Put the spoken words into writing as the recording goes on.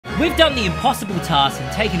We've done the impossible task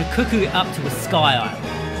and taken a cuckoo up to a sky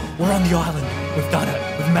island. We're on the island. We've done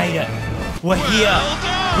it. We've made it. We're here.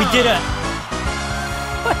 We did it.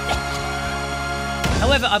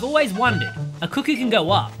 However, I've always wondered, a cuckoo can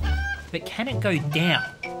go up, but can it go down?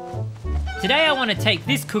 Today I want to take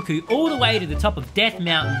this cuckoo all the way to the top of Death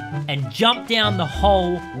Mountain and jump down the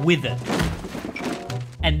hole with it.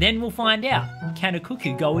 And then we'll find out, can a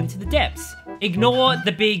cuckoo go into the depths? Ignore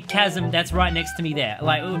the big chasm that's right next to me there.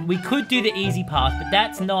 Like, we could do the easy path, but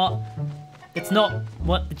that's not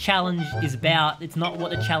what the challenge is about. It's not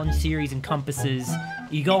what the challenge series encompasses.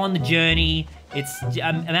 You go on the journey, it's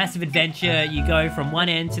a massive adventure. You go from one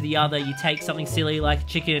end to the other, you take something silly like a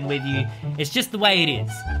chicken with you. It's just the way it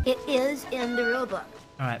is. It is in the rulebook.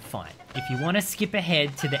 Alright, fine. If you want to skip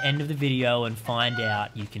ahead to the end of the video and find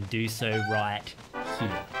out, you can do so right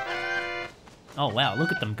here. Oh wow,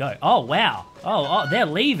 look at them go. Oh wow. Oh, they're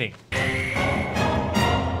leaving.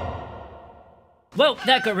 Well,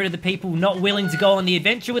 that got rid of the people not willing to go on the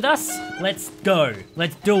adventure with us. Let's go.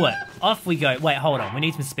 Let's do it. Off we go. Wait, hold on. We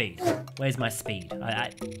need some speed. Where's my speed?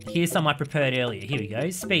 Here's some I prepared earlier. Here we go.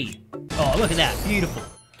 Speed. Oh, look at that. Beautiful.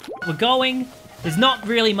 We're going. There's not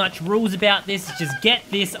really much rules about this. Just get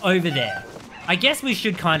this over there. I guess we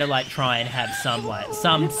should kind of like try and have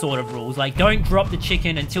some sort of rules. Like, don't drop the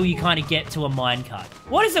chicken until you kind of get to a minecart.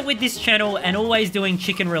 What is it with this channel and always doing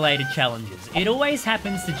chicken-related challenges? It always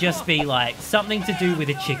happens to just be like something to do with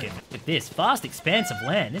a chicken. With this vast expanse of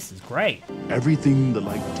land, this is great. Everything the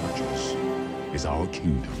light touches is our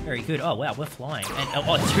kingdom. Very good. Oh wow, we're flying. And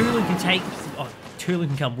Tulin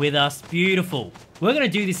can come with us. Beautiful. We're gonna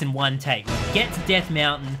do this in one take. Get to Death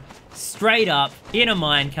Mountain, straight up in a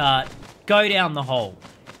minecart. Go down the hole.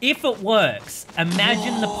 If it works,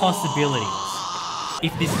 imagine the possibilities.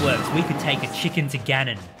 If this works, we could take a chicken to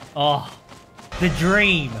Ganon. Oh, the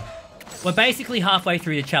dream. We're basically halfway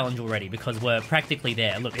through the challenge already because we're practically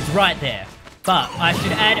there. Look, it's right there. But I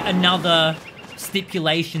should add another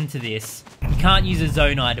stipulation to this. You can't use a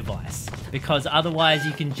Zonai device because otherwise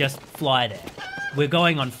you can just fly there. We're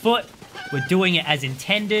going on foot. We're doing it as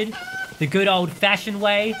intended. The good old-fashioned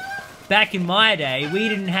way. Back in my day, we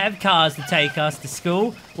didn't have cars to take us to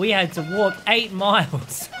school. We had to walk 8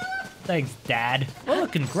 miles. Thanks, Dad. We're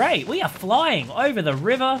looking great. We are flying over the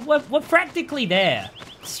river. We're practically there.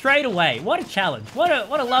 Straight away. What a challenge. What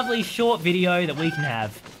a lovely short video that we can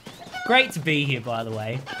have. Great to be here, by the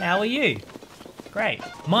way. How are you? Great.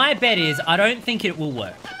 My bet is I don't think it will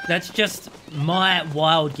work. That's just my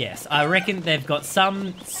wild guess. I reckon they've got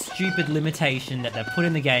some stupid limitation that they've put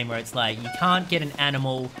in the game where it's like you can't get an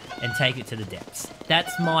animal and take it to the depths.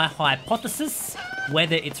 That's my hypothesis.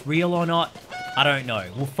 Whether it's real or not, I don't know.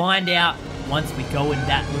 We'll find out once we go in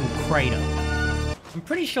that little crater. I'm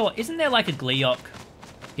pretty sure, isn't there like a Gleeok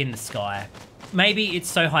in the sky? Maybe it's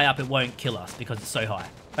so high up it won't kill us because it's so high.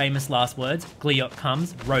 Famous last words. Gleeok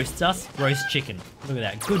comes, roasts us, roast chicken. Look at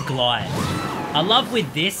that, good glide. I love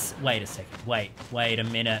with this, wait a second, wait a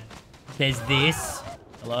minute. There's this,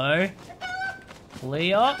 hello?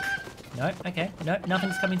 Gleeok? Nope, okay, nope,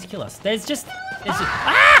 nothing's coming to kill us. There's just,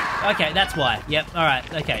 ah! Okay, that's why, yep, all right,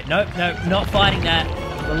 okay, nope, not fighting that.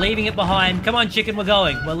 We're leaving it behind. Come on, chicken, we're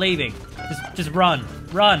going, we're leaving. Just run.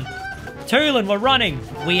 Tulin, we're running.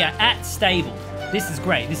 We are at stable. This is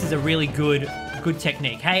great, this is a really good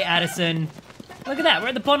technique. Hey, Addison. Look at that. We're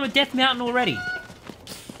at the bottom of Death Mountain already.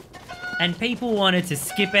 And people wanted to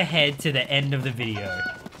skip ahead to the end of the video.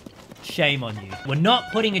 Shame on you. We're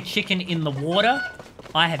not putting a chicken in the water.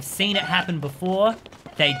 I have seen it happen before.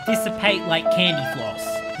 They dissipate like candy floss.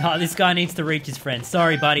 Oh, this guy needs to reach his friend.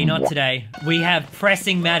 Sorry, buddy, not today. We have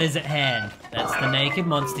pressing matters at hand. That's the naked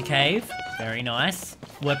monster cave. Very nice.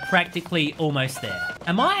 We're practically almost there.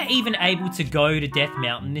 Am I even able to go to Death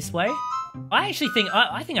Mountain this way? I actually think,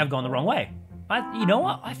 I think I've gone the wrong way. You know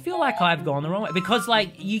what? I feel like I've gone the wrong way. Because,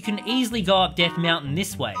 like, you can easily go up Death Mountain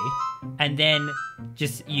this way. And then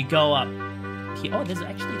just, you go up here. Oh, there's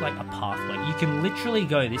actually, like, a pathway. You can literally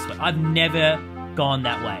go this way. I've never gone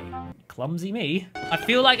that way. Clumsy me. I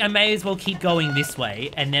feel like I may as well keep going this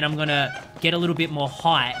way. And then I'm gonna get a little bit more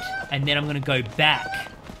height. And then I'm gonna go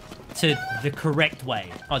back to the correct way.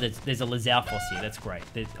 Oh, there's a Lizalfos here. That's great.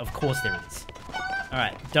 Of course there is.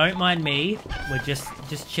 Alright, don't mind me. We're just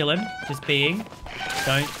chilling. Just being.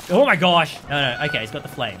 Oh my gosh! No, okay, he's got the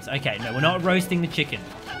flames. Okay, no, we're not roasting the chicken.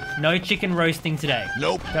 No chicken roasting today.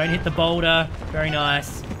 Nope. Don't hit the boulder. Very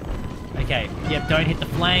nice. Okay, yep, don't hit the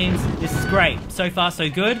flames. This is great. So far, so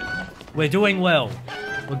good. We're doing well.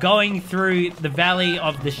 We're going through the valley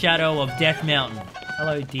of the shadow of Death Mountain.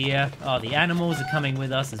 Hello, dear. Oh, the animals are coming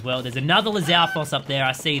with us as well. There's another Lizalfos up there.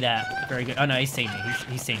 I see that. Very good. Oh, no, he's seen me.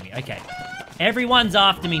 He's seen me. Okay. Everyone's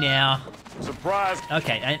after me now. Surprise!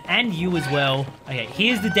 Okay, and you as well. Okay,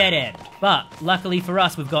 here's the dead end. But luckily for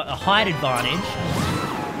us, we've got a height advantage.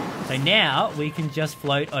 So now we can just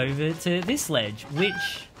float over to this ledge,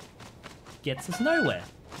 which gets us nowhere.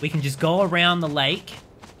 We can just go around the lake,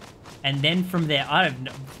 and then from there, I don't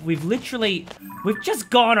know. We've just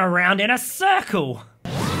gone around in a circle.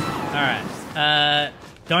 All right,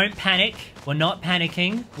 don't panic. We're not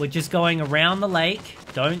panicking. We're just going around the lake.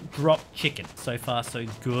 Don't drop chicken. So far, so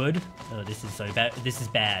good. Oh, this is so bad. This is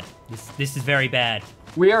bad. This is very bad.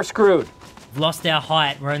 We are screwed. We've lost our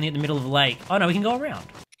height. We're only at the middle of the lake. Oh no, we can go around.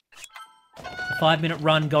 The 5-minute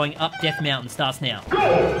run going up Death Mountain starts now.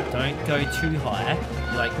 Don't go too high.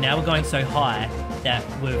 Like, now we're going so high that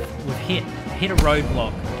we've hit a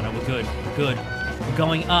roadblock. Oh no, we're good. We're good. We're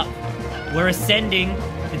going up. We're ascending.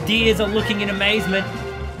 The deers are looking in amazement.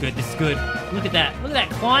 Good, this is good. Look at that. Look at that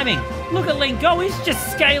climbing. Look at Link go. He's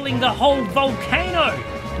just scaling the whole volcano.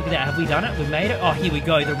 Look at that. Have we done it? We've made it. Oh, here we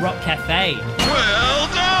go. The Rock Cafe. Well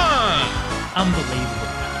done! Unbelievable.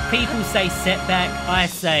 People say setback. I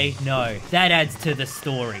say no. That adds to the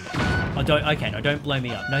story. Oh, don't blow me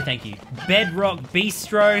up. No, thank you. Bedrock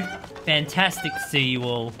Bistro. Fantastic to see you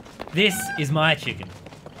all. This is my chicken.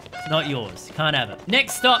 It's not yours. Can't have it.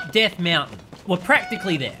 Next stop, Death Mountain. We're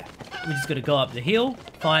practically there. We just got to go up the hill,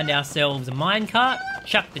 find ourselves a minecart,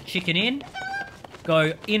 chuck the chicken in,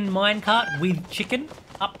 go in minecart with chicken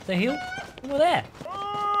up the hill, and we're there.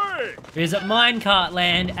 Visit minecart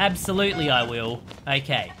land. Absolutely, I will.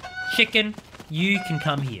 Okay, chicken, you can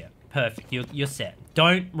come here. Perfect. You're set.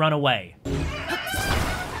 Don't run away.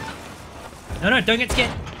 No, don't get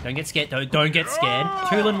scared. Don't get scared. Don't get scared.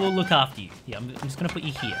 Tulin will look after you. Yeah, I'm just gonna put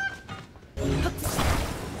you here.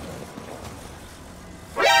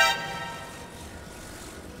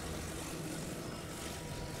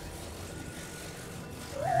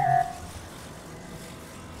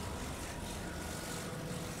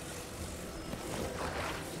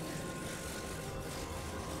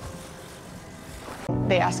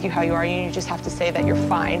 They ask you how you are, and you just have to say that you're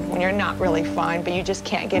fine when you're not really fine, but you just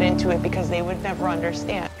can't get into it because they would never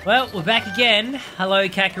understand. Well, we're back again. Hello,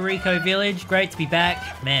 Kakariko Village. Great to be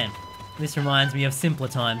back. Man, this reminds me of simpler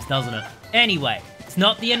times, doesn't it? Anyway, it's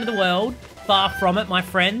not the end of the world. Far from it, my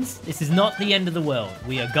friends. This is not the end of the world.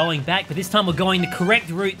 We are going back, but this time we're going the correct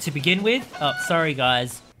route to begin with. Oh, sorry,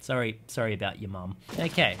 guys. Sorry about your mum.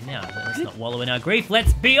 Okay, now, let's not wallow in our grief.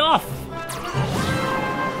 Let's be off!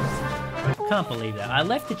 Can't believe that. I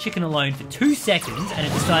left the chicken alone for 2 seconds and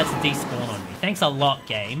it decides to despawn on me. Thanks a lot,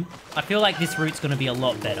 game. I feel like this route's going to be a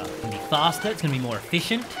lot better. It's going to be faster. It's going to be more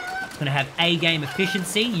efficient. It's going to have A-game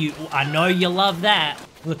efficiency. I know you love that.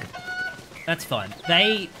 Look, that's fine.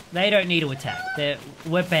 They don't need to attack.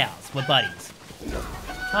 We're pals. We're buddies.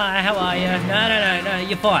 Hi, how are you? No,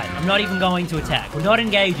 you're fine. I'm not even going to attack. We're not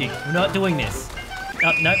engaging. We're not doing this.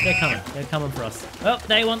 Oh, nope, they're coming. They're coming for us. Oh,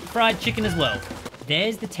 they want fried chicken as well.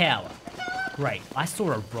 There's the tower. Great, I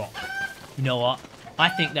saw a rock. You know what? I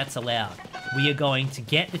think that's allowed. We are going to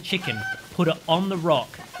get the chicken, put it on the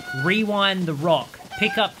rock, rewind the rock,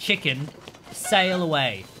 pick up chicken, sail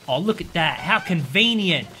away. Oh, look at that. How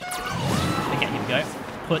convenient. Okay, here we go.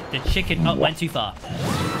 Put the chicken... Oh, went too far.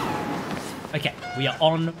 Okay, we are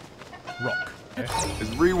on rock. It's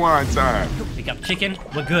rewind time. Pick up chicken.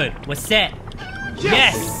 We're good. We're set.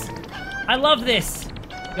 Yes! I love this.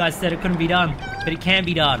 You guys said it couldn't be done, but it can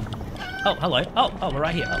be done. Oh, hello. Oh, we're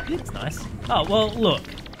right here. Oh, that's nice. Oh, well, look.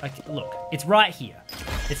 Look, it's right here.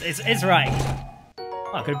 It's right here.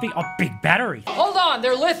 Oh, I've got a big battery. Hold on,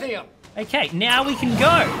 they're lithium. Okay, now we can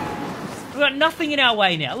go. We've got nothing in our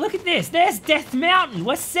way now. Look at this. There's Death Mountain.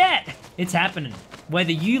 We're set. It's happening.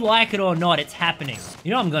 Whether you like it or not, it's happening.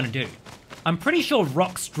 You know what I'm going to do? I'm pretty sure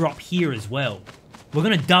rocks drop here as well. We're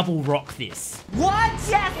going to double rock this. What?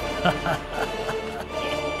 Yes! Yeah.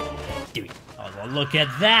 Do it. Oh, well, look at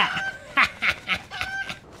that.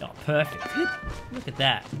 Oh, perfect. Look at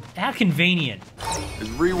that. How convenient. It's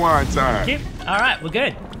rewind time. Yep. All right, we're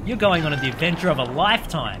good. You're going on the adventure of a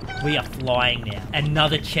lifetime. We are flying now.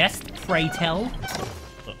 Another chest, pray tell.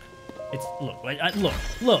 Look.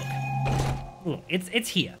 Look. It's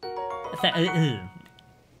here.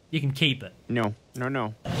 You can keep it. No.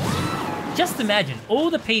 Just imagine, all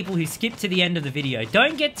the people who skip to the end of the video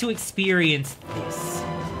don't get to experience this.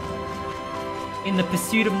 In the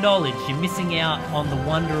pursuit of knowledge, you're missing out on the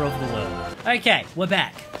wonder of the world. Okay, we're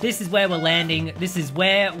back. This is where we're landing. This is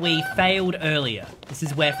where we failed earlier. This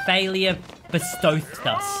is where failure bestowed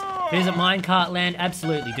us. Visit minecart land?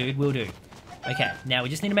 Absolutely, dude, will do. Okay, now we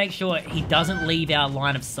just need to make sure he doesn't leave our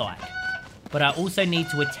line of sight. But I also need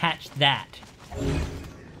to attach that.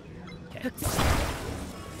 Okay.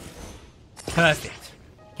 Perfect.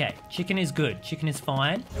 Okay, chicken is good. Chicken is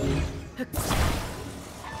fine.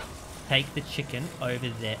 Take the chicken over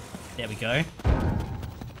there. There we go.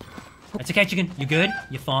 That's okay, chicken. You're good.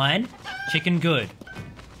 You're fine. Chicken good.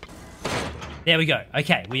 There we go.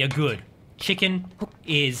 Okay, we are good. Chicken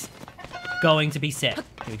is going to be set.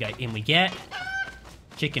 Here we go. In we get.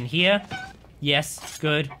 Chicken here. Yes,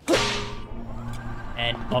 good.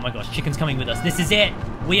 And, oh my gosh, chicken's coming with us. This is it.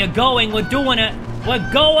 We are going. We're doing it.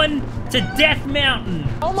 We're going to Death Mountain.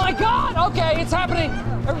 Oh my God! Okay, it's happening.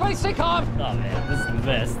 Everybody stay calm. Oh man, this is the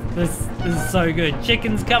best. This is so good.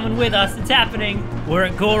 Chicken's coming with us. It's happening. We're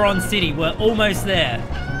at Goron City. We're almost there.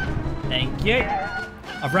 Thank you.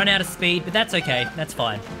 I've run out of speed, but that's okay. That's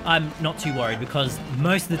fine. I'm not too worried because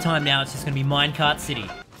most of the time now it's just going to be Minecart City.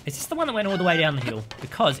 Is this the one that went all the way down the hill?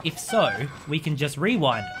 Because if so, we can just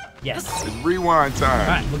rewind it. Yes. It's rewind time. All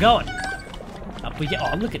right, we're going. Up we get.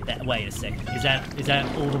 Oh, look at that. Wait a second. Is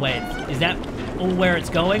that all the way? Is that all where it's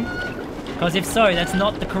going? Because if so, that's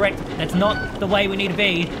not the correct. That's not the way we need to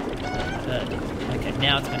be. Okay,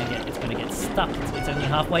 now it's gonna get stuck. It's only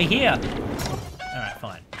halfway here. All right,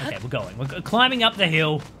 fine. Okay, we're going. We're climbing up the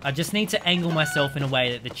hill. I just need to angle myself in a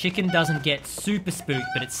way that the chicken doesn't get super spooked,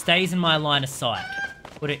 but it stays in my line of sight.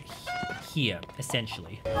 Put it here,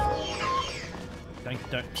 essentially.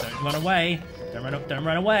 Don't run away. Don't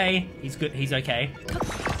run away. He's good. He's okay.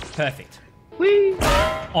 Perfect. Whee!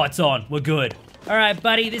 Oh, it's on. We're good. All right,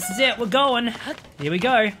 buddy. This is it. We're going. Here we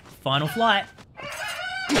go. Final flight.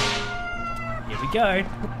 Here we go.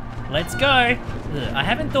 Let's go. Ugh, I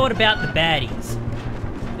haven't thought about the baddies.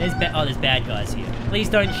 There's bad guys here. Please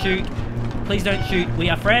don't shoot. Please don't shoot. We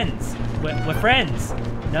are friends. We're friends.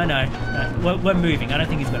 No. We're moving. I don't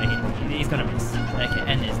think he's gonna hit me. He's gonna miss. Okay,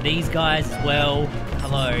 and there's these guys as well.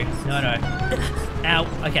 Hello. No.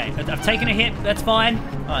 Ow. Okay, I've taken a hit. That's fine.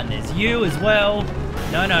 Oh, and there's you as well.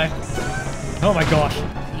 No. Oh my gosh.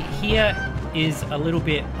 Here is a little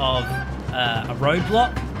bit of a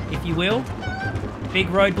roadblock, if you will. Big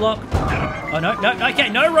roadblock. Oh, no. Okay,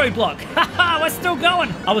 no roadblock. Haha, we're still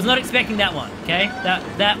going. I was not expecting that one, okay?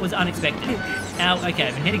 That was unexpected. Ow. Okay,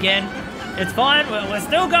 I've been hit again. It's fine. We're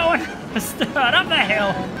still going. We're still up the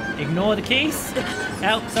hill. Ignore the keys.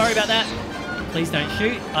 Ow, sorry about that. Please don't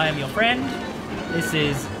shoot. I am your friend. This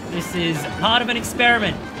is part of an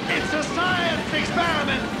experiment. It's a science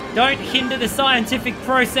experiment! Don't hinder the scientific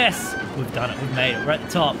process. We've done it. We've made it. We're at the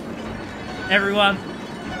top. Everyone,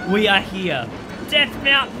 we are here. Death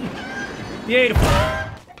Mountain. Beautiful.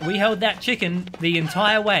 We held that chicken the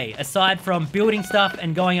entire way, aside from building stuff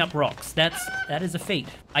and going up rocks. That is a feat.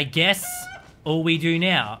 I guess all we do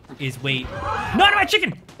now is we... No, my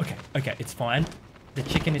chicken! Okay, it's fine. This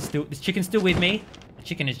chicken's still with me. The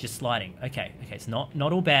chicken is just sliding. Okay, it's not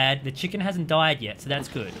all bad. The chicken hasn't died yet, so that's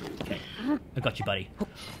good. Okay, I got you, buddy.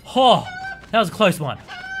 Oh, that was a close one.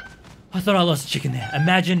 I thought I lost a chicken there.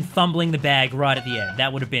 Imagine fumbling the bag right at the end.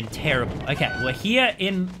 That would have been terrible. Okay, we're here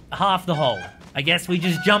in half the hole. I guess we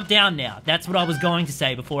just jump down now. That's what I was going to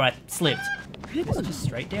say before I slipped. This is just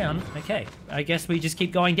straight down. Okay, I guess we just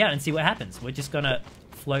keep going down and see what happens. We're just gonna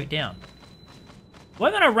float down.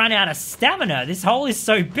 We're gonna run out of stamina. This hole is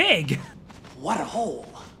so big. What a hole.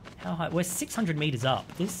 How high? We're 600 meters up.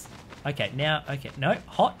 This... Okay, now... Okay, no.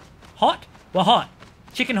 Hot? Hot? We're hot.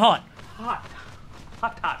 Chicken hot. Hot.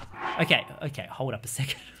 Okay, hold up a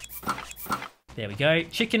second. There we go.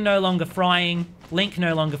 Chicken no longer frying. Link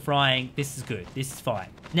no longer frying. This is good. This is fine.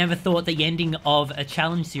 Never thought the ending of a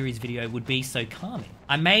challenge series video would be so calming.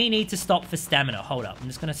 I may need to stop for stamina. Hold up. I'm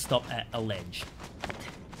just going to stop at a ledge.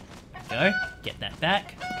 There we go. Get that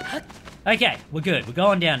back. Okay, we're good. We're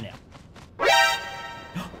going down now.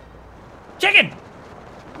 Chicken!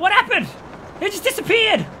 What happened? It just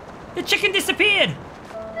disappeared! The chicken disappeared!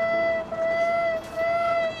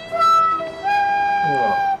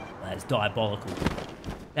 That's diabolical.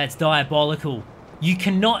 That's diabolical. You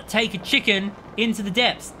cannot take a chicken into the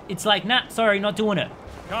depths. It's like, nah, sorry, not doing it.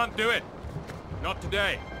 Can't do it. Not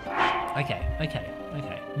today. Okay.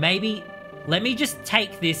 Maybe, let me just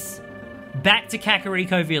take this back to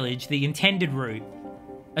Kakariko Village, the intended route.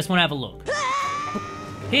 I just want to have a look.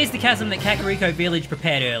 Here's the chasm that Kakariko Village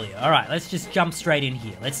prepared earlier. All right, let's just jump straight in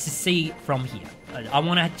here. Let's just see from here. I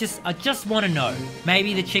just want to know.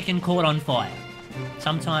 Maybe the chicken caught on fire.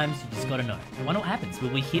 Sometimes you just gotta know. I wonder what happens.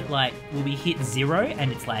 Will we hit 0 and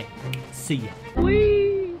it's like, see ya.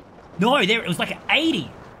 Whee! No, there, it was like an 80.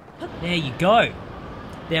 There you go.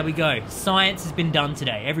 There we go. Science has been done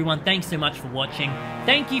today. Everyone, thanks so much for watching.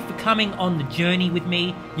 Thank you for coming on the journey with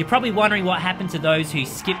me. You're probably wondering what happened to those who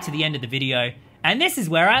skipped to the end of the video. And this is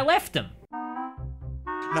where I left them.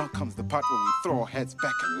 Now comes the part where we throw our heads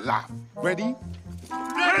back and laugh. Ready?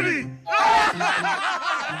 Ready! ready!